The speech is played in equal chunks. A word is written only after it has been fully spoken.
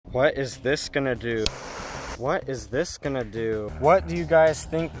What is this gonna do? What is this gonna do? What do you guys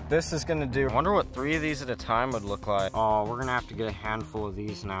think that this is gonna do? I wonder what 3 of these at a time would look like. Oh, we're gonna have to get a handful of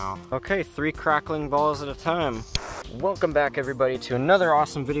these now. Okay, 3 crackling balls at a time. Welcome back everybody to another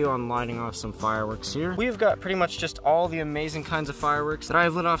awesome video on lighting off some fireworks here. We've got pretty much just all the amazing kinds of fireworks that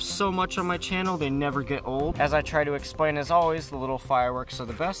I've lit off so much on my channel, they never get old. As I try to explain as always, the little fireworks are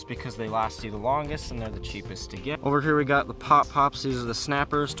the best because they last you the longest and they're the cheapest to get. Over here we got the Pop Pops, these are the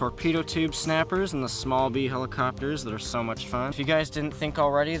snappers, torpedo tube snappers, and the small bee helicopters that are so much fun. If you guys didn't think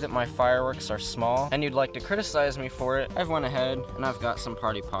already that my fireworks are small and you'd like to criticize me for it, I've went ahead and I've got some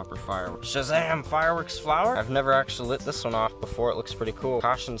party popper fireworks. Shazam fireworks flower. I've never actually lit this one off before. It looks pretty cool.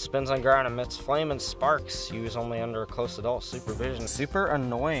 Caution, spins on ground, emits flame and sparks. Use only under close adult supervision. Super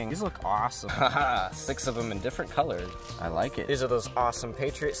annoying. These look awesome. Haha, 6 of them in different colors. I like it. These are those awesome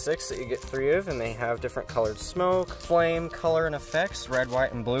Patriot 6 that you get 3 of, and they have different colored smoke, flame, color, and effects. Red,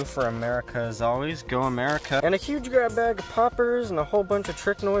 white, and blue for America as always. Go America. And a huge grab bag of poppers and a whole bunch of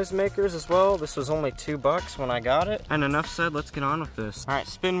trick noise makers as well. This was only $2 when I got it. And enough said, let's get on with this. All right,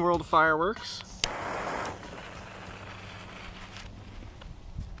 Spin World fireworks.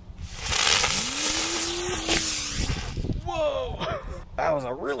 That was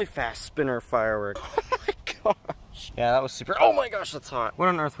a really fast spinner firework. Oh my gosh. Yeah, that was super. Oh my gosh, that's hot. What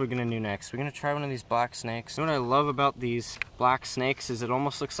on earth are we gonna do next? We're gonna try one of these black snakes. You know what I love about these black snakes is it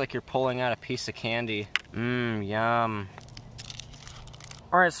almost looks like you're pulling out a piece of candy. Mmm, yum.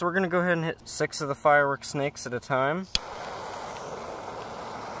 All right, so we're gonna go ahead and hit 6 of the firework snakes at a time.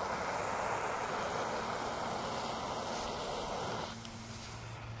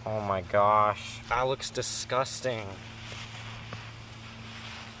 Oh my gosh, that looks disgusting.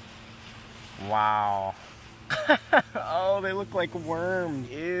 Wow. Oh, they look like worms.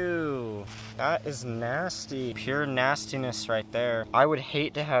 Ew. That is nasty. Pure nastiness right there. I would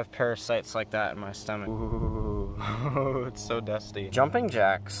hate to have parasites like that in my stomach. Ooh, it's so dusty. Jumping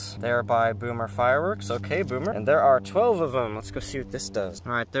jacks. They're by Boomer Fireworks. Okay, Boomer. And there are 12 of them. Let's go see what this does.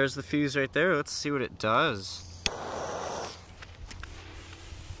 All right, there's the fuse right there. Let's see what it does.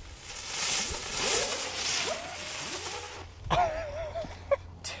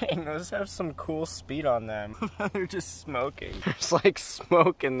 Dang, those have some cool speed on them. They're just smoking. There's like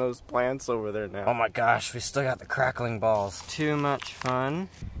smoke in those plants over there now. Oh my gosh, we still got the crackling balls. Too much fun.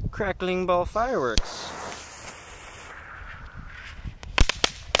 Crackling ball fireworks.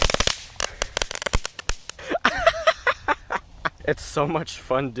 It's so much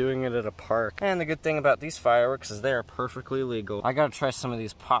fun doing it at a park. And the good thing about these fireworks is they are perfectly legal. I gotta try some of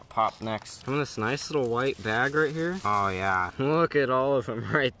these Pop Pop next. Come in this nice little white bag right here. Oh yeah, look at all of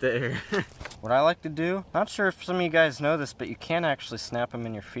them right there. What I like to do, not sure if some of you guys know this, but you can actually snap them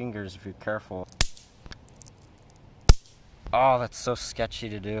in your fingers if you're careful. Oh, that's so sketchy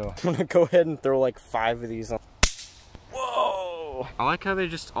to do. I'm gonna go ahead and throw like 5 of these on. I like how they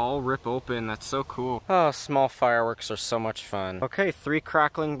just all rip open. That's so cool. Oh, small fireworks are so much fun. Okay, 3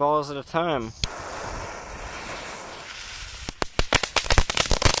 crackling balls at a time.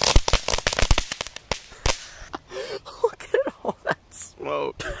 Look at all that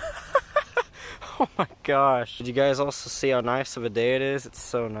smoke. Oh my gosh. Did you guys also see how nice of a day it is? It's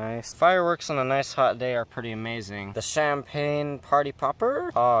so nice. Fireworks on a nice hot day are pretty amazing. The champagne party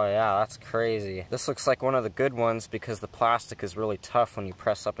popper? Oh yeah, that's crazy. This looks like one of the good ones because the plastic is really tough when you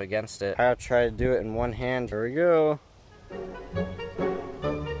press up against it. I'll try to do it in one hand. Here we go.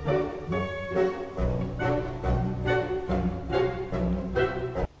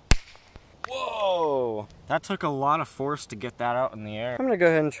 That took a lot of force to get that out in the air. I'm gonna go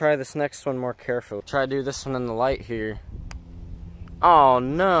ahead and try this next one more carefully. Try to do this one in the light here. Oh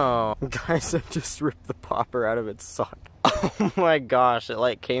no. Guys, I just ripped the popper out of its sock. Oh my gosh, it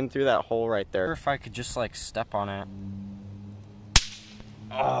like came through that hole right there. I wonder if I could just like step on it.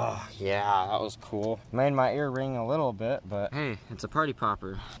 Oh, yeah, that was cool. Made my ear ring a little bit, but hey, it's a party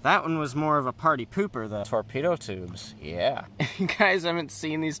popper. That one was more of a party pooper, though. Torpedo tubes, yeah. If you guys haven't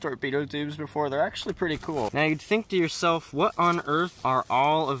seen these torpedo tubes before, they're actually pretty cool. Now, you'd think to yourself, what on earth are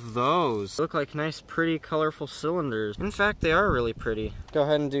all of those? They look like nice, pretty, colorful cylinders. In fact, they are really pretty. Go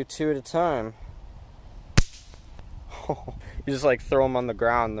ahead and do 2 at a time. You just like throw them on the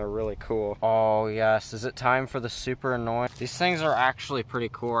ground, they're really cool. Oh yes, is it time for the super annoying? These things are actually pretty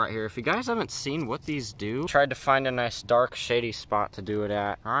cool right here. If you guys haven't seen what these do, tried to find a nice dark shady spot to do it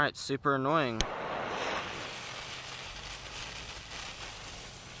at. All right, super annoying.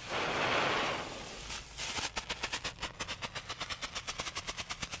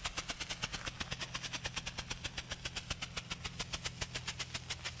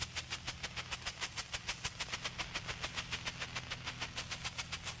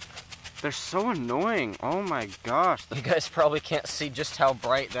 They're so annoying. Oh my gosh. You guys probably can't see just how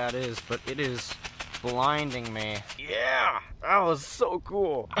bright that is, but it is blinding me. Yeah, that was so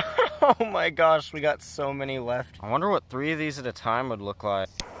cool. Oh my gosh, we got so many left. I wonder what 3 of these at a time would look like.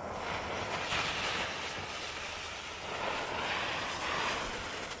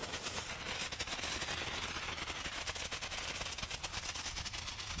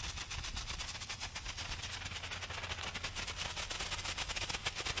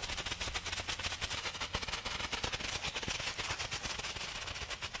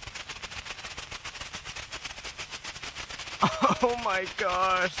 Oh my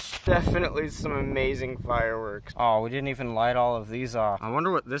gosh. Definitely some amazing fireworks. Oh, we didn't even light all of these off. I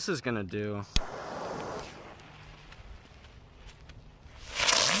wonder what this is gonna do.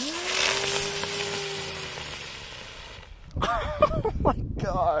 Oh my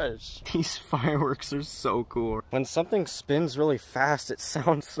gosh. These fireworks are so cool. When something spins really fast, it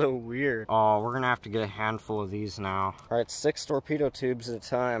sounds so weird. Oh, we're gonna have to get a handful of these now. All right, 6 torpedo tubes at a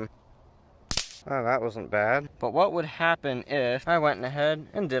time. Oh, that wasn't bad. But what would happen if I went ahead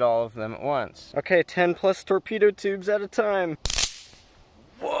and did all of them at once? Okay, 10 plus torpedo tubes at a time.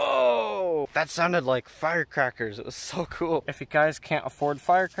 Whoa! That sounded like firecrackers. It was so cool. If you guys can't afford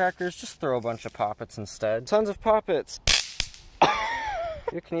firecrackers, just throw a bunch of poppets instead. Tons of poppets.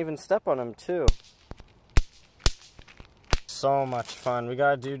 You can even step on them too. So much fun. We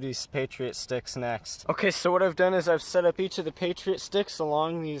gotta do these Patriot sticks next. Okay, so what I've done is I've set up each of the Patriot sticks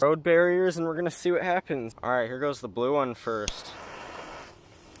along these road barriers and we're gonna see what happens. Alright, here goes the blue one first.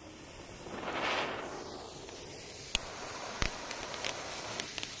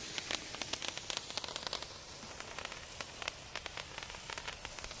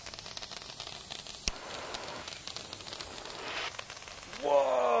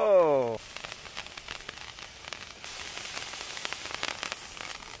 Whoa!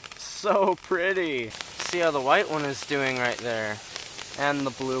 So pretty. See how the white one is doing right there. And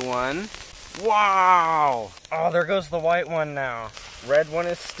the blue one. Wow! Oh, there goes the white one now. Red one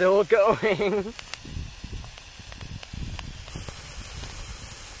is still going.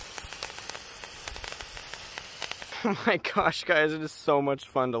 Oh my gosh, guys, it is so much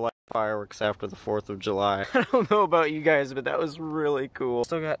fun to light fireworks after the 4th of July. I don't know about you guys, but that was really cool.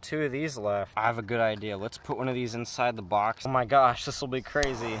 Still got 2 of these left. I have a good idea. Let's put one of these inside the box. Oh my gosh, this will be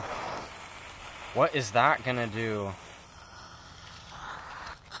crazy. What is that gonna do?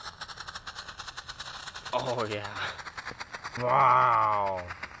 Oh yeah. Wow.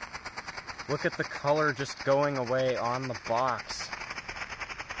 Look at the color just going away on the box.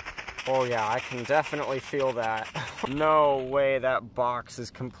 Oh yeah, I can definitely feel that. No way, that box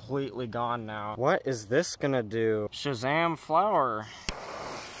is completely gone now. What is this gonna do? Shazam flower.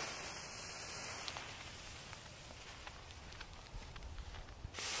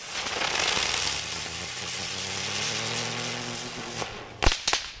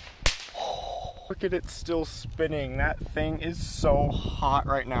 Look at it still spinning. That thing is so hot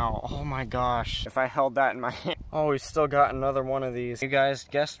right now. Oh my gosh. If I held that in my hand. Oh, we still got another one of these. You guys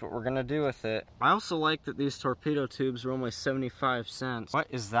guessed what we're gonna do with it. I also like that these torpedo tubes are only 75 cents. What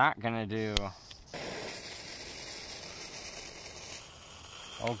is that gonna do?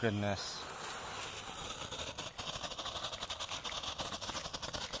 Oh goodness.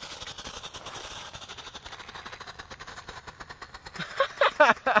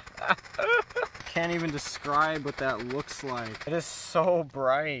 Can't even describe what that looks like. It is so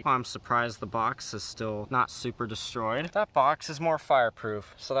bright. I'm surprised the box is still not super destroyed. That box is more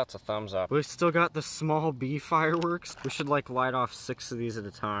fireproof, so that's a thumbs up. We've still got the small bee fireworks. We should like light off 6 of these at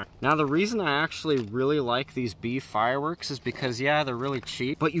a time. Now the reason I actually really like these bee fireworks is because yeah, they're really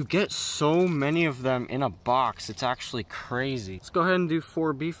cheap, but you get so many of them in a box. It's actually crazy. Let's go ahead and do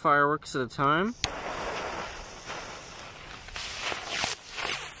 4 bee fireworks at a time.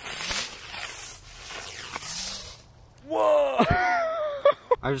 Whoa!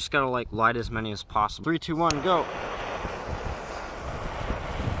 I just gotta like light as many as possible. 3, 2, 1, go!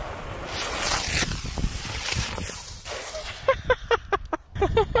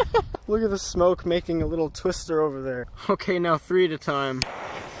 Look at the smoke making a little twister over there. Okay, now 3 at a time.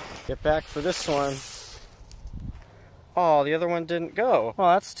 Get back for this one. Oh, the other one didn't go. Oh,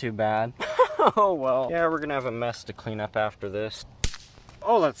 that's too bad. Oh well. Yeah, we're gonna have a mess to clean up after this.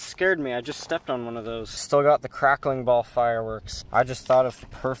 Oh, that scared me. I just stepped on one of those. Still got the crackling ball fireworks. I just thought of the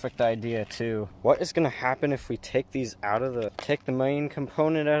perfect idea too. What is gonna happen if we take these out of take the main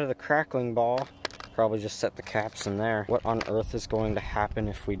component out of the crackling ball? Probably just set the caps in there. What on earth is going to happen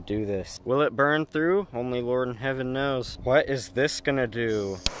if we do this? Will it burn through? Only Lord in heaven knows. What is this gonna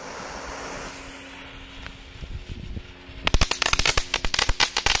do?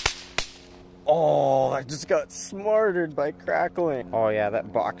 Oh, I just got smartered by crackling. Oh yeah,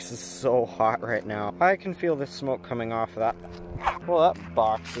 that box is so hot right now. I can feel the smoke coming off of that. Well, that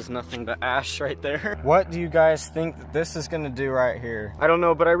box is nothing but ash right there. What do you guys think that this is gonna do right here? I don't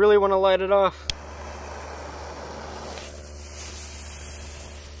know, but I really want to light it off.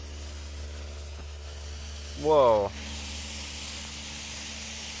 Whoa.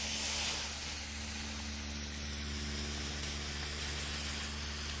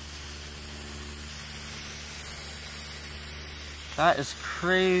 That is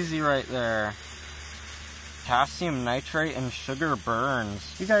crazy right there. Potassium nitrate and sugar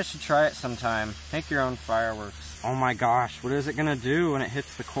burns. You guys should try it sometime. Make your own fireworks. Oh my gosh, what is it gonna do when it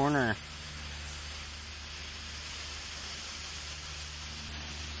hits the corner?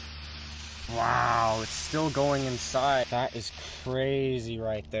 Wow, it's still going inside. That is crazy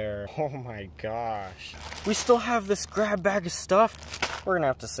right there. Oh my gosh. We still have this grab bag of stuff. We're gonna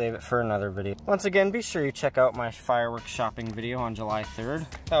have to save it for another video. Once again, be sure you check out my fireworks shopping video on July 3rd.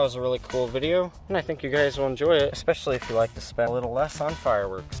 That was a really cool video, and I think you guys will enjoy it, especially if you like to spend a little less on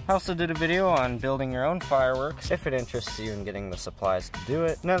fireworks. I also did a video on building your own fireworks, if it interests you in getting the supplies to do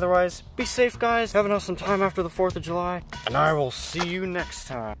it. And otherwise, be safe guys, have an awesome time after the 4th of July, and I will see you next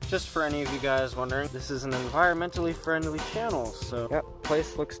time. Just for any of you guys wondering, this is an environmentally friendly channel, so yep,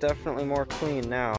 place looks definitely more clean now.